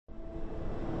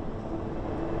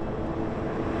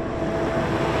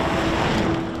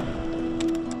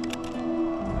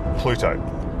Pluto.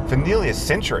 For nearly a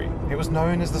century, it was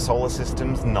known as the solar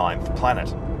system's 9th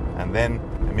planet. And then,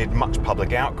 amid much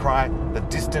public outcry, the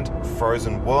distant,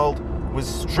 frozen world was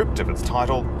stripped of its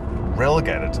title,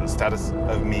 relegated to the status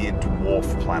of mere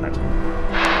dwarf planet.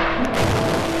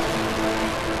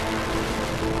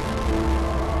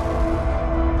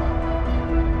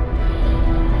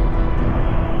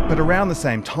 But around the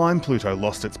same time Pluto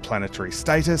lost its planetary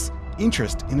status,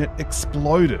 interest in it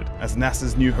exploded as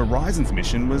NASA's New Horizons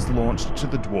mission was launched to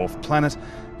the dwarf planet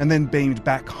and then beamed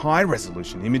back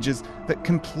high-resolution images that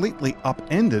completely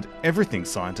upended everything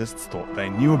scientists thought they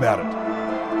knew about it.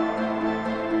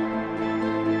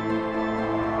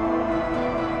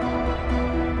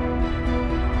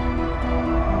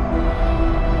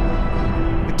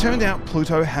 It turned out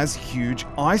Pluto has huge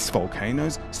ice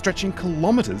volcanoes stretching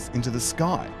kilometres into the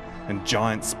sky, and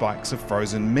giant spikes of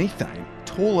frozen methane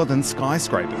taller than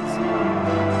skyscrapers.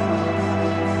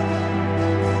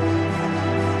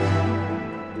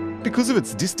 Because of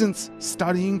its distance,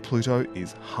 studying Pluto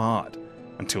is hard.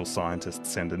 Until scientists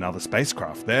send another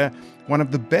spacecraft there, one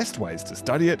of the best ways to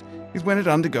study it is when it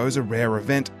undergoes a rare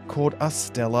event called a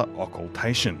stellar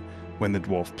occultation, when the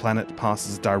dwarf planet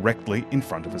passes directly in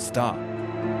front of a star.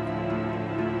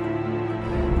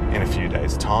 In a few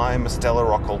days' time, a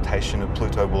stellar occultation of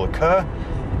Pluto will occur,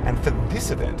 and for this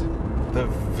event, the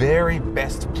very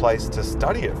best place to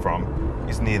study it from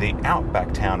is near the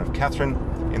outback town of Katherine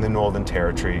in the Northern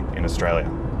Territory in Australia.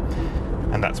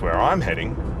 And that's where I'm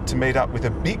heading to meet up with a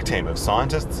big team of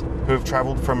scientists who have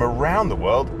travelled from around the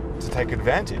world to take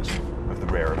advantage of the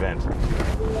rare event.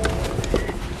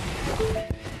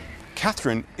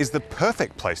 Katherine is the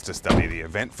perfect place to study the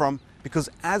event from because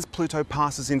as Pluto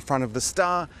passes in front of the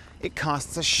star, it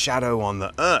casts a shadow on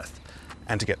the Earth.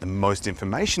 And to get the most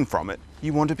information from it,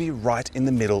 you want to be right in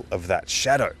the middle of that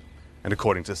shadow. And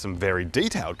according to some very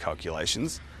detailed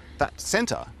calculations, that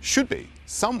centre should be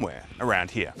somewhere around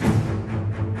here.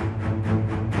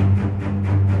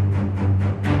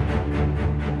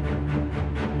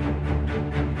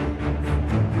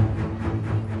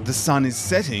 The sun is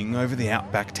setting over the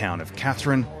outback town of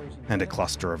Katherine, and a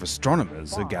cluster of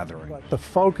astronomers are gathering. The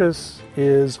focus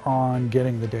is on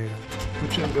getting the data.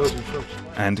 Which end goes in first?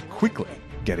 And quickly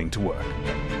getting to work.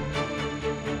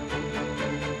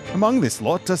 Among this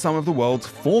lot are some of the world's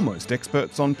foremost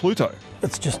experts on Pluto.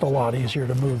 It's just a lot easier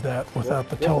to move that without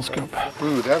the telescope.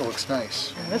 Ooh, that looks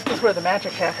nice. And this is where the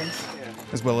magic happens.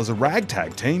 As well as a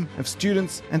ragtag team of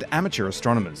students and amateur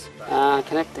astronomers.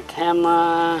 Connect the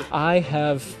camera. I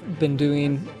have been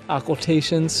doing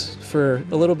occultations for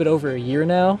a little bit over a year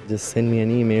now. Just sent me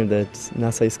an email that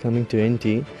NASA is coming to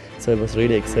NT, so I was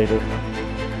really excited.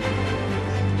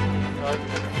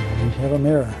 We have a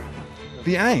mirror.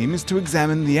 The aim is to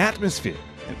examine the atmosphere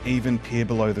and even peer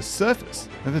below the surface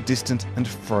of a distant and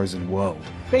frozen world.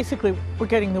 Basically, we're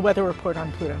getting the weather report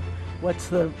on Pluto. What's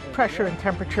the pressure and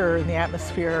temperature in the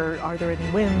atmosphere? Are there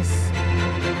any winds?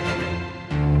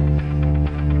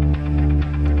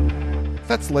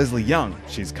 That's Leslie Young.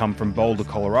 She's come from Boulder,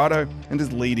 Colorado, and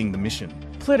is leading the mission.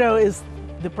 Pluto is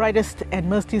the brightest and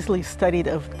most easily studied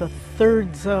of the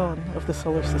third zone of the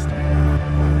solar system.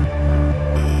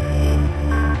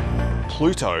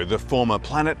 Pluto, the former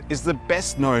planet, is the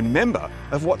best known member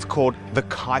of what's called the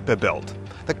Kuiper Belt.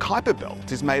 The Kuiper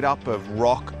Belt is made up of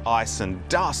rock, ice and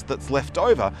dust that's left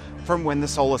over from when the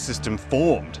solar system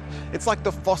formed. It's like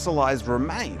the fossilised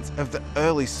remains of the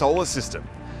early solar system.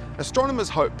 Astronomers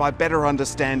hope by better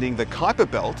understanding the Kuiper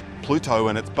Belt, Pluto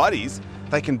and its buddies,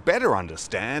 they can better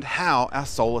understand how our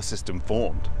solar system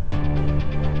formed.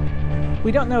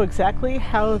 We don't know exactly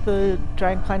how the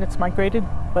giant planets migrated,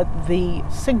 but the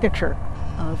signature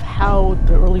of how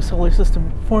the early solar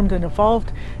system formed and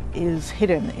evolved is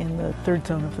hidden in the third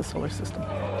zone of the solar system.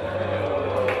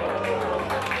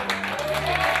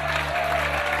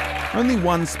 Only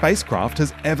one spacecraft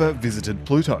has ever visited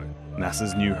Pluto,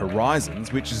 NASA's New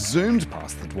Horizons, which zoomed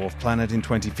past the dwarf planet in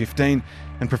 2015,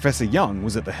 and Professor Young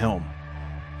was at the helm.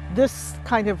 This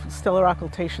kind of stellar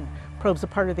occultation probes a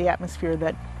part of the atmosphere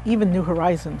that even New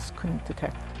Horizons couldn't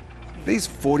detect. These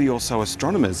 40 or so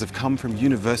astronomers have come from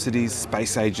universities,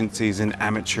 space agencies and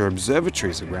amateur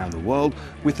observatories around the world,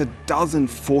 with a dozen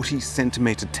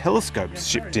 40-centimetre telescopes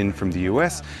shipped in from the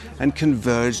US and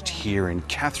converged here in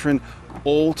Katherine,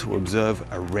 all to observe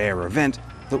a rare event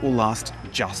that will last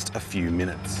just a few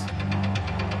minutes.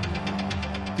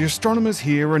 The astronomers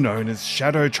here are known as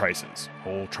shadow tracers,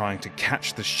 all trying to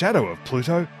catch the shadow of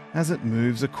Pluto as it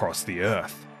moves across the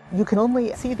Earth. You can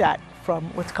only see that from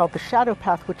what's called the shadow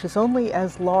path, which is only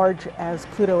as large as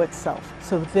Pluto itself.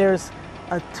 So there's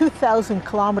a 2,000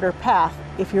 kilometer path.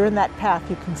 If you're in that path,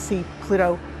 you can see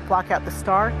Pluto block out the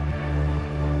star.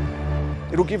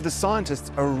 It'll give the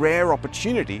scientists a rare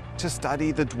opportunity to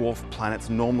study the dwarf planet's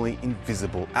normally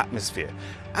invisible atmosphere.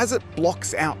 As it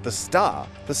blocks out the star,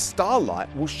 the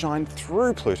starlight will shine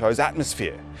through Pluto's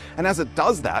atmosphere. And as it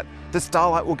does that, the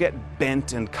starlight will get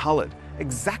bent and coloured.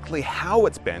 Exactly how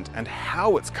it's bent and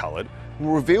how it's coloured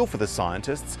will reveal for the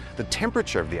scientists the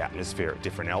temperature of the atmosphere at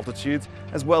different altitudes,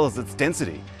 as well as its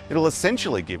density. It'll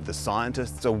essentially give the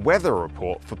scientists a weather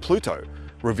report for Pluto,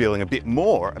 revealing a bit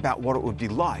more about what it would be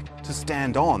like to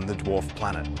stand on the dwarf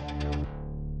planet.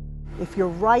 If you're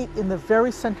right in the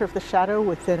very center of the shadow,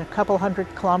 within a couple hundred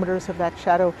kilometers of that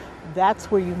shadow, that's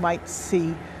where you might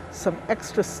see some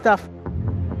extra stuff.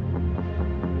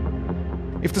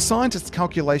 If the scientists'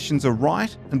 calculations are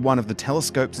right and one of the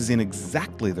telescopes is in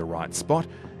exactly the right spot,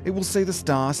 it will see the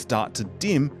star start to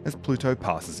dim as Pluto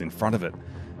passes in front of it.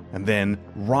 And then,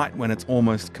 right when it's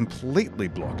almost completely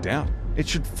blocked out, it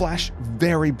should flash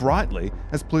very brightly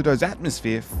as Pluto's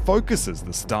atmosphere focuses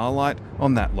the starlight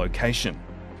on that location.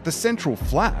 The central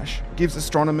flash gives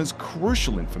astronomers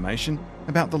crucial information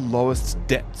about the lowest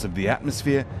depths of the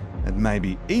atmosphere and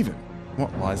maybe even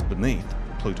what lies beneath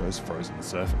Pluto's frozen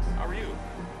surface. How are you?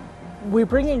 We're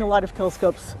bringing a lot of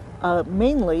telescopes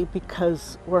mainly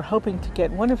because we're hoping to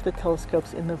get one of the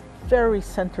telescopes in the very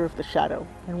center of the shadow,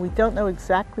 and we don't know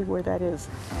exactly where that is.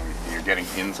 You're getting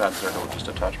inside circle just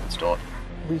a touch, but still.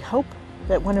 We hope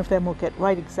that one of them will get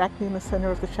right exactly in the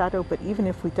center of the shadow, but even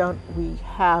if we don't, we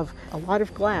have a lot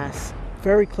of glass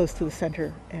very close to the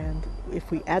center, and if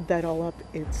we add that all up,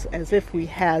 it's as if we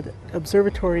had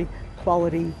observatory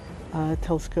quality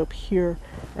telescope here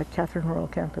at Catherine Royal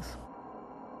Campus.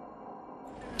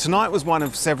 Tonight was one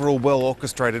of several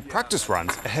well-orchestrated practice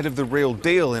runs ahead of the real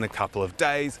deal in a couple of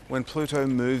days when Pluto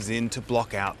moves in to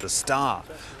block out the star.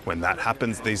 When that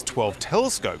happens, these 12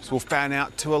 telescopes will fan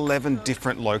out to 11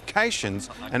 different locations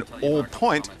and all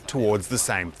point towards the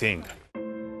same thing.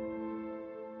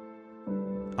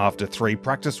 After 3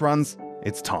 practice runs,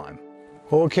 it's time.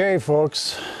 Okay,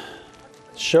 folks,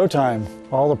 it's showtime.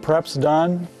 All the prep's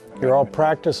done. You're all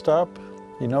practiced up.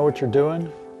 You know what you're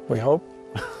doing, we hope.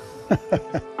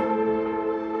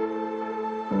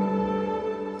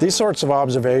 These sorts of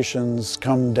observations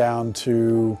come down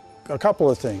to a couple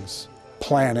of things: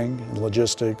 planning and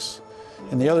logistics,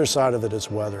 and the other side of it is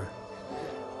weather.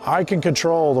 I can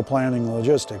control the planning and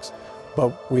logistics,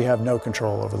 but we have no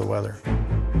control over the weather.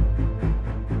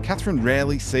 Catherine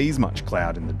rarely sees much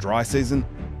cloud in the dry season,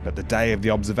 but the day of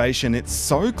the observation it's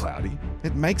so cloudy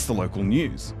it makes the local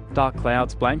news. Dark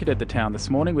clouds blanketed the town this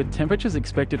morning, with temperatures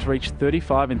expected to reach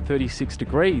 35 and 36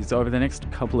 degrees over the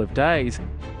next couple of days.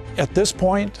 At this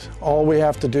point, all we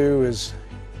have to do is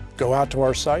go out to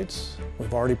our sites.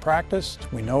 We've already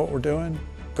practiced, we know what we're doing.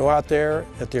 Go out there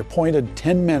at the appointed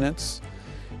 10 minutes,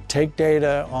 take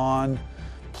data on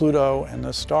Pluto and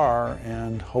the star,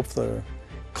 and hope the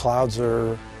clouds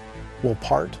will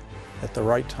part at the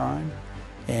right time,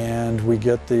 and we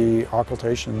get the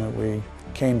occultation that we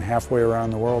came halfway around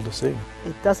the world to see.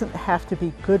 It doesn't have to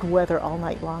be good weather all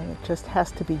night long. It just has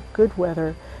to be good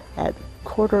weather at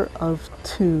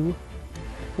 1:45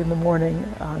 in the morning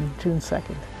on June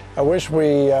 2nd. I wish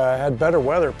we had better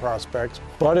weather prospects,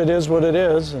 but it is what it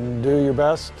is, and do your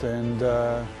best, and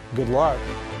good luck.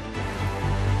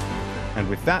 And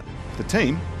with that, the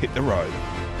team hit the road.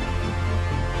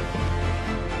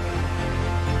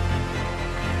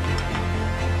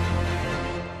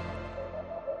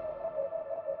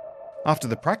 After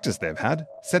the practice they've had,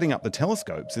 setting up the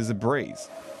telescopes is a breeze.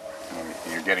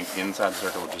 You're getting inside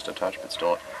circle just a touch, but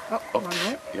still.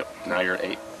 Yep, now you're at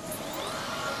 8.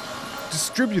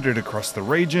 Distributed across the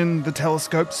region, the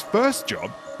telescope's first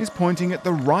job is pointing at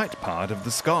the right part of the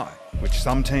sky, which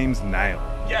some teams nail.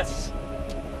 Yes!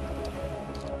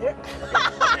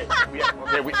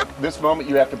 This moment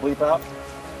you have to bleep out.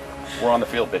 We're on the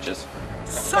field, bitches.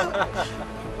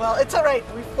 Well, it's all right.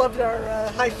 We flubbed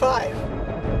our high five.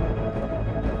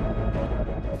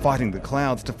 Fighting the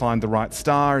clouds to find the right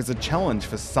star is a challenge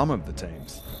for some of the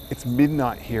teams. It's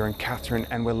midnight here in Catherine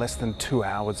and we're less than 2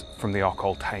 hours from the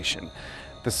occultation.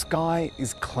 The sky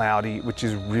is cloudy, which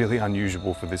is really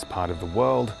unusual for this part of the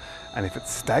world, and if it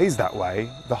stays that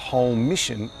way, the whole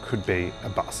mission could be a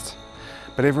bust.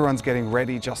 But everyone's getting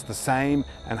ready just the same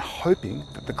and hoping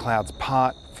that the clouds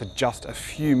part for just a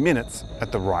few minutes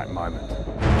at the right moment.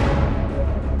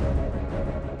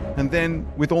 And then,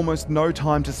 with almost no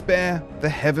time to spare, the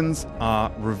heavens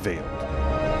are revealed.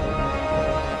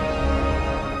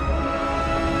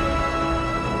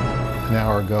 An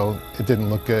hour ago, it didn't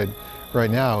look good.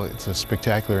 Right now, it's a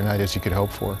spectacular night as you could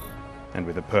hope for. And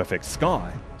with a perfect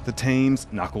sky, the teams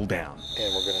knuckle down.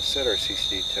 And we're going to set our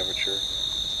CCD temperature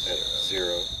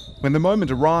 0. When the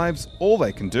moment arrives, all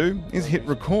they can do is hit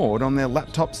record on their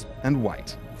laptops and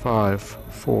wait. 5,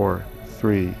 4,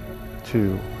 3,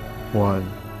 2,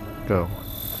 1, go.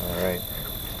 All right,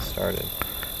 started.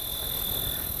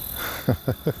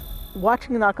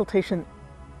 Watching an occultation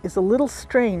is a little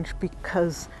strange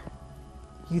because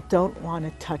you don't want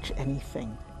to touch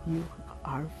anything. You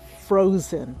are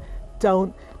frozen.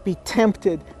 Don't be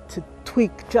tempted to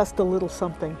tweak just a little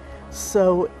something.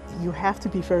 So you have to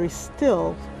be very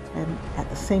still, and at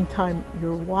the same time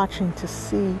you're watching to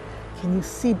see, can you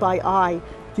see by eye,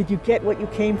 did you get what you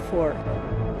came for?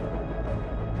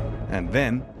 And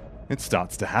then it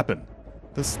starts to happen.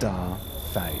 The star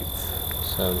fades.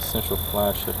 So the central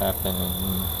flash should happen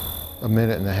in A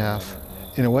minute and a half.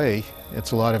 In a way,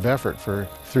 it's a lot of effort for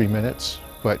 3 minutes,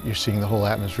 but you're seeing the whole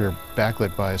atmosphere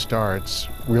backlit by a star. It's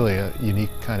really a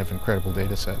unique kind of incredible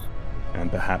data set.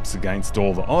 And perhaps against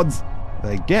all the odds,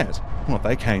 they get what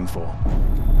they came for.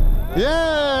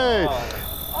 Yay!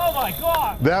 Oh my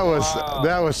God! That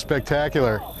was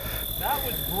spectacular. That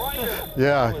was brighter.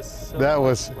 Yeah, that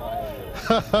was.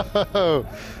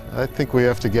 I think we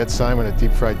have to get Simon a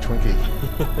deep fried Twinkie.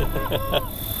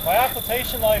 My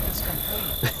occultation life is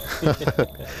complete.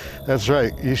 That's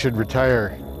right. You should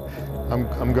retire.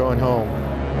 I'm going home.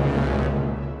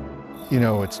 You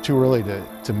know, it's too early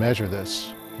to measure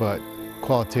this, but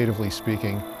qualitatively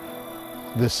speaking,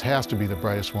 this has to be the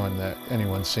brightest one that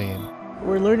anyone's seen.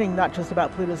 We're learning not just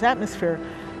about Pluto's atmosphere,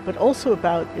 but also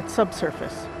about its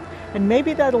subsurface. And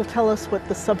maybe that'll tell us what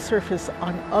the subsurface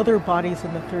on other bodies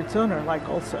in the third zone are like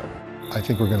also. I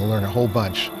think we're going to learn a whole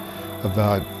bunch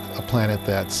about a planet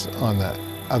that's on the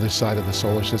other side of the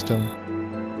solar system.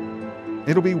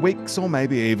 It'll be weeks or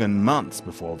maybe even months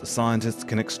before the scientists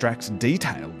can extract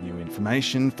detailed new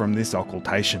information from this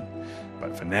occultation.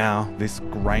 But for now, this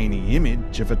grainy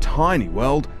image of a tiny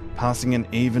world passing an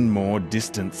even more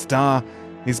distant star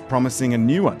is promising a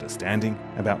new understanding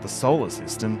about the solar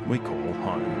system we call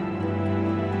home.